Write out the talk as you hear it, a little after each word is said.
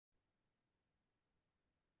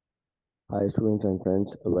Hi students and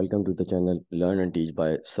friends, welcome to the channel Learn and Teach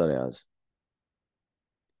by Ayaz.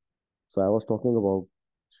 So I was talking about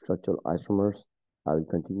structural isomers. I will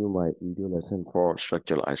continue my video lesson for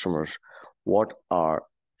structural isomers. What are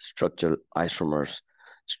structural isomers?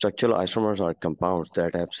 Structural isomers are compounds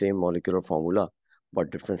that have same molecular formula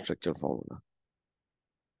but different structural formula.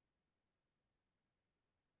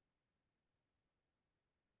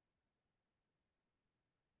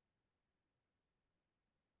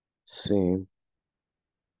 Same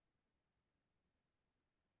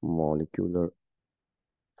molecular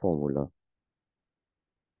formula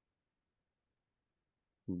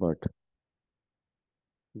but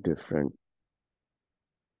different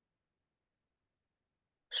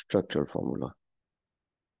structural formula.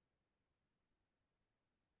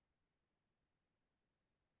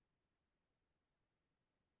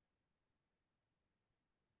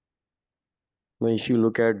 Now if you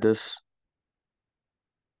look at this,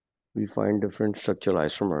 we find different structural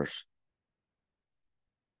isomers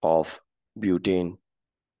of butane.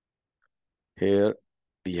 Here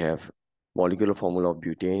we have molecular formula of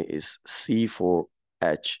butane is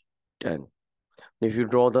C4H10. If you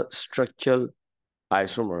draw the structural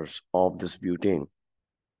isomers of this butane,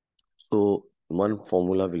 so one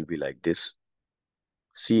formula will be like this: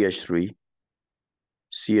 CH3,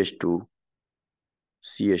 CH2,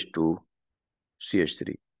 CH2,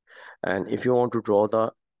 CH3. And if you want to draw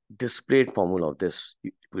the displaced formula of this,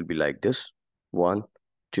 it will be like this: 1,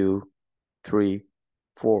 2, 3,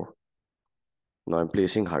 4. Now I'm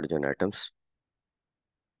placing hydrogen atoms.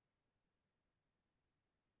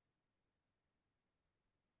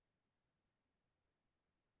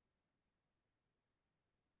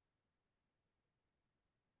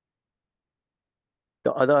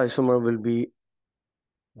 The other isomer will be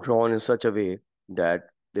drawn in such a way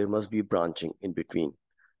that there must be branching in between.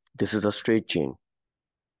 This is a straight chain.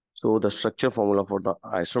 So the structure formula for the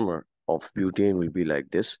isomer of butane will be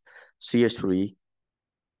like this: CH3,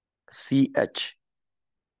 CH,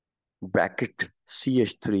 bracket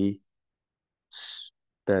CH3,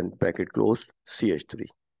 then bracket closed,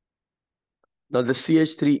 CH3. Now the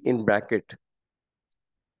CH3 in bracket,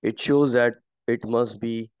 it shows that it must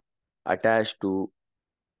be attached to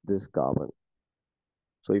this carbon.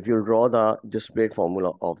 So if you draw the displaced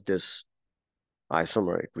formula of this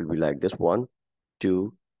isomer, it will be like this: 1,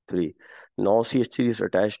 2, 3. Now CH3 is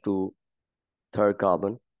attached to third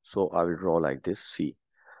carbon, so I will draw like this, C.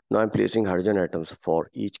 Now I'm placing hydrogen atoms for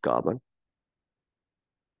each carbon.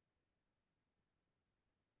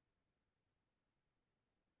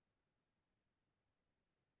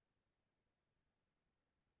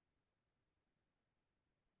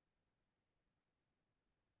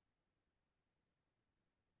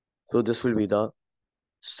 So this will be the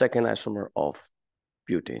second isomer of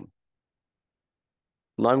butane.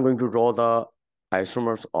 Now I'm going to draw the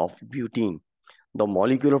isomers of butene. The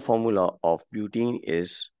molecular formula of butene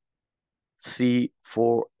is C4H8.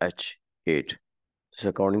 This is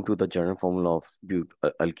according to the general formula of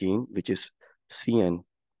alkene, which is CnH2n.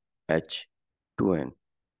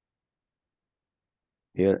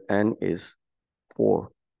 Here N is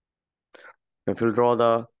 4. If you draw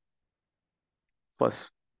the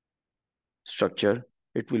first structure,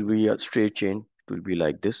 it will be a straight chain. It will be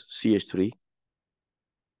like this: CH3,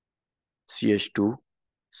 CH2,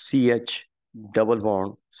 CH, double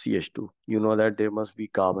bond, CH2. You know that there must be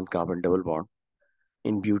carbon-carbon double bond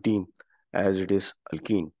in butene as it is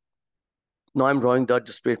alkene. Now I'm drawing the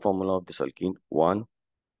displaced formula of this alkene: 1,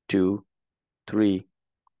 2, 3,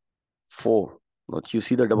 4. Now you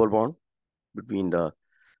see the double bond between the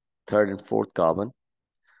third and fourth carbon.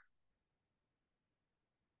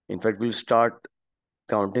 In fact, we'll start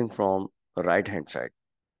counting from the right hand side,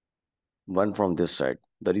 one from this side.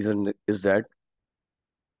 The reason is that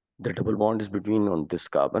the double bond is between on this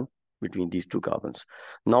carbon, between these two carbons.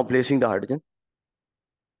 Now placing the hydrogen,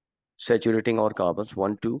 saturating our carbons: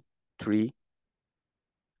 1, 2, 3,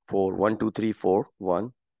 4, 1, 2, 3, 4,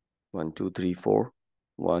 1, 1, 2, 3, 4,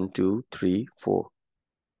 1, 2, 3, 4.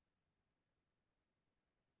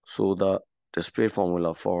 So the display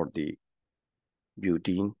formula for the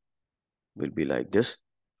butene will be like this.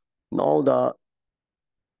 Now the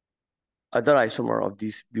other isomer of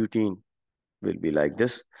this butene will be like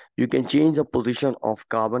this. You can change the position of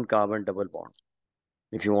carbon-carbon double bond.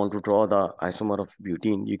 If you want to draw the isomer of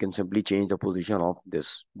butene, you can simply change the position of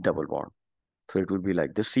this double bond. So it will be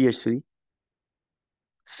like this: CH3,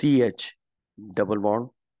 CH, double bond,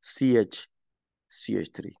 CH,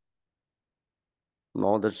 CH3.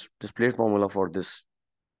 Now the display formula for this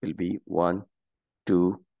will be 1,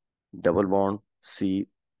 2, double bond, C,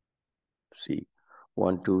 C.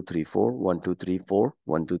 1, 2, 3, 4, 1, 2, 3, 4,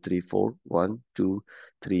 1, 2, 3, 4, 1, 2,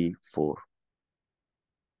 3, 4.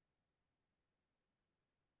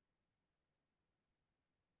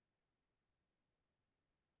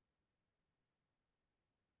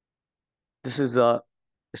 This is a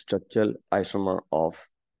structural isomer of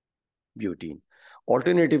butene.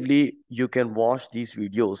 Alternatively, you can watch these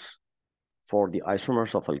videos for the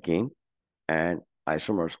isomers of alkane and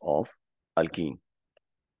isomers of alkene.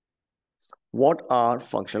 What are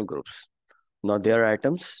functional groups? Now, they are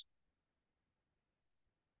atoms.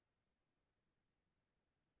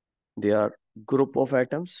 They are group of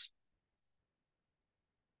atoms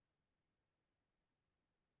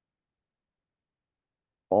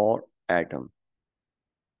or atom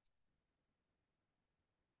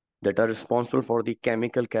that are responsible for the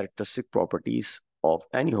chemical characteristic properties of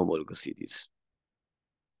any homologous series.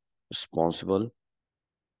 Responsible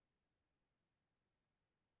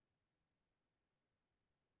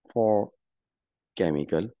for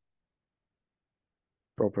chemical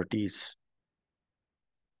properties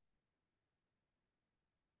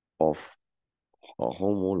of a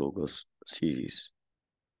homologous series.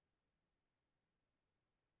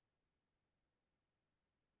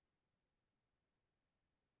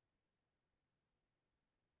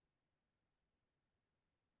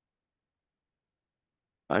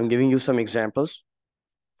 I'm giving you some examples.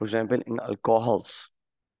 For example, in alcohols,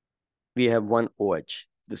 we have one OH.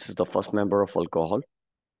 This is the first member of alcohol.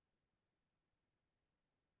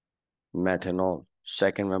 Methanol,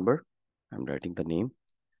 second member. I'm writing the name.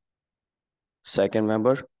 Second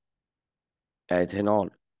member,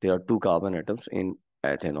 ethanol. There are two carbon atoms in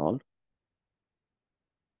ethanol.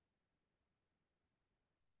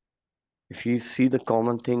 If you see, the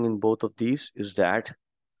common thing in both of these is that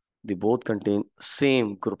they both contain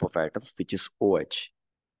same group of atoms, which is OH.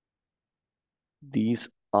 These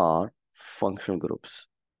are functional groups.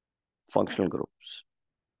 Functional groups.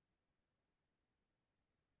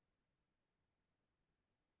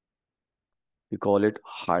 We call it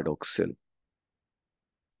hydroxyl.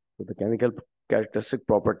 So the chemical characteristic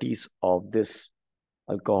properties of this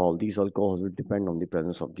alcohol, these alcohols will depend on the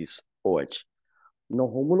presence of this OH. Now,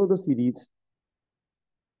 homologous series,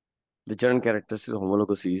 the general characteristics of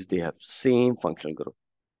homologous series, they have same functional group.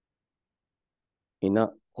 In a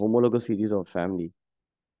homologous series of family,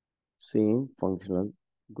 same functional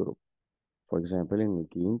group. For example, in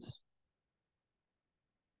alkenes,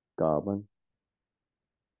 carbon,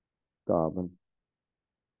 carbon,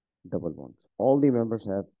 double bonds. All the members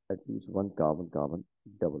have at least one carbon-carbon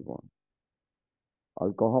double bond.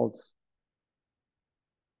 Alcohols,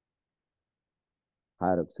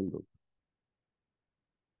 hydroxyl group.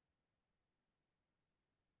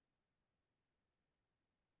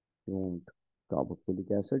 And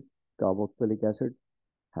carboxylic acid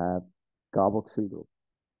have carboxyl group.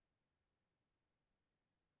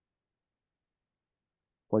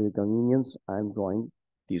 For your convenience, I'm drawing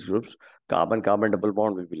these groups. Carbon-carbon double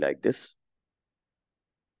bond will be like this.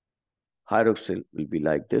 Hydroxyl will be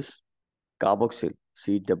like this. Carboxyl,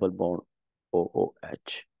 C double bond OOH,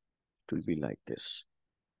 it will be like this.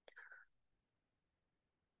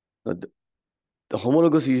 Now, the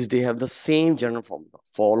homologous series, they have the same general formula,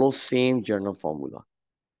 follow same general formula.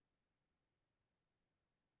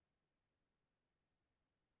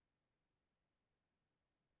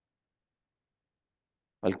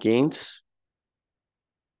 Alkanes,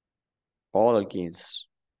 all alkanes,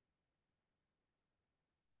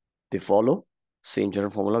 they follow same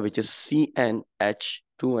general formula, which is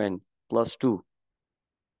CnH2n plus 2.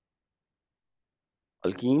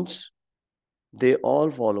 Alkenes, they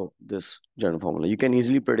all follow this general formula. You can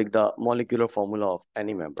easily predict the molecular formula of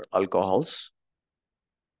any member. Alcohols,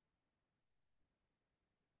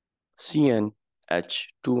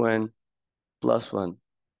 CnH2n plus 1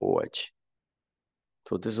 OH.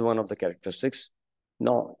 So this is one of the characteristics.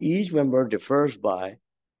 Now, each member differs by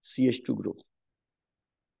CH2 group.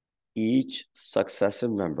 Each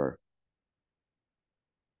successive member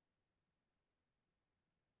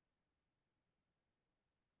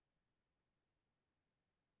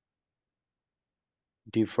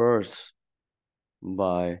differs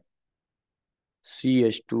by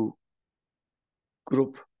CH2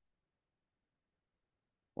 group,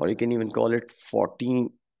 or you can even call it 14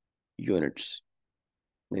 units.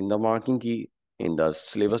 In the marking key, in the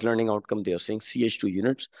syllabus learning outcome, they are saying CH2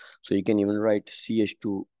 units. So you can even write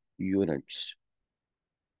CH2 units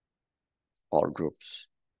or groups.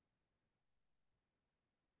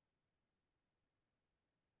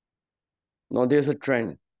 Now there's a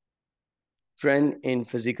trend in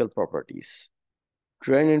physical properties.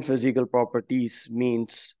 Trend in physical properties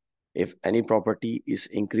means if any property is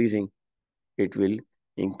increasing, it will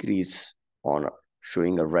increase on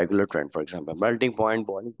showing a regular trend. For example, melting point,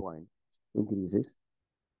 boiling point increases.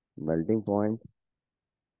 Melting point,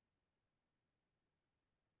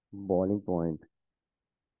 boiling point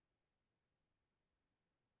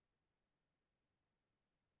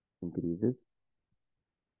increases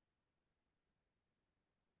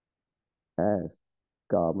as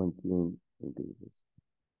carbon chain increases.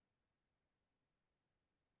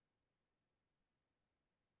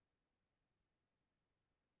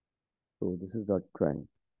 So this is the trend.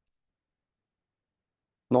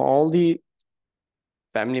 Now all the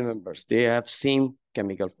family members, they have same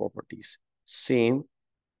chemical properties. Same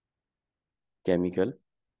chemical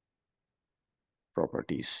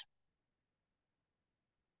properties.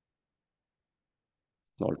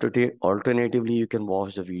 Alternatively, you can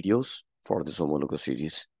watch the videos for this homologous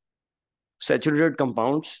series. Saturated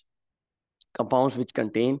compounds, compounds which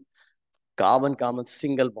contain carbon-carbon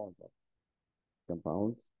single bond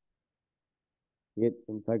compounds. Here,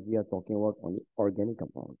 in fact, we are talking about only organic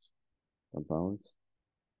compounds. Compounds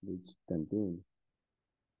which contain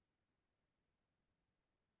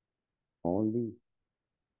only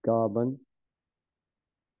carbon-carbon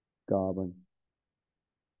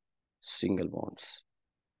single bonds.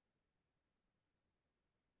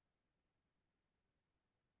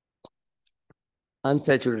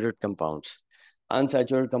 Unsaturated compounds.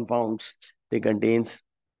 Unsaturated compounds, they contains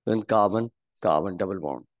one carbon-carbon double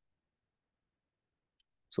bond.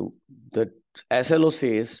 So the SLO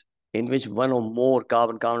says in which one or more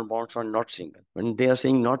carbon-carbon bonds are not single. When they are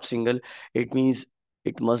saying not single, it means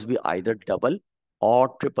it must be either double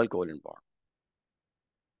or triple covalent bond.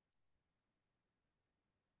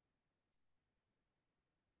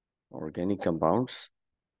 Organic compounds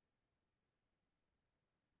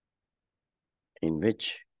in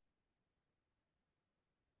which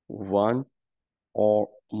one or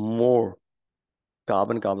more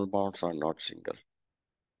carbon-carbon bonds are not single.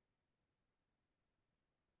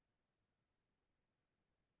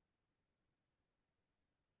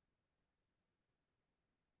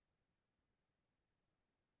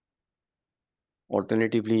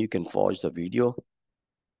 Alternatively, you can watch the video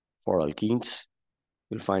for alkenes.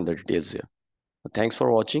 You'll find the details here. Thanks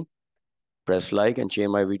for watching. Press like and share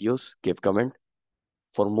my videos. Give comment.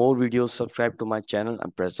 For more videos, subscribe to my channel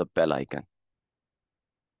and press the bell icon.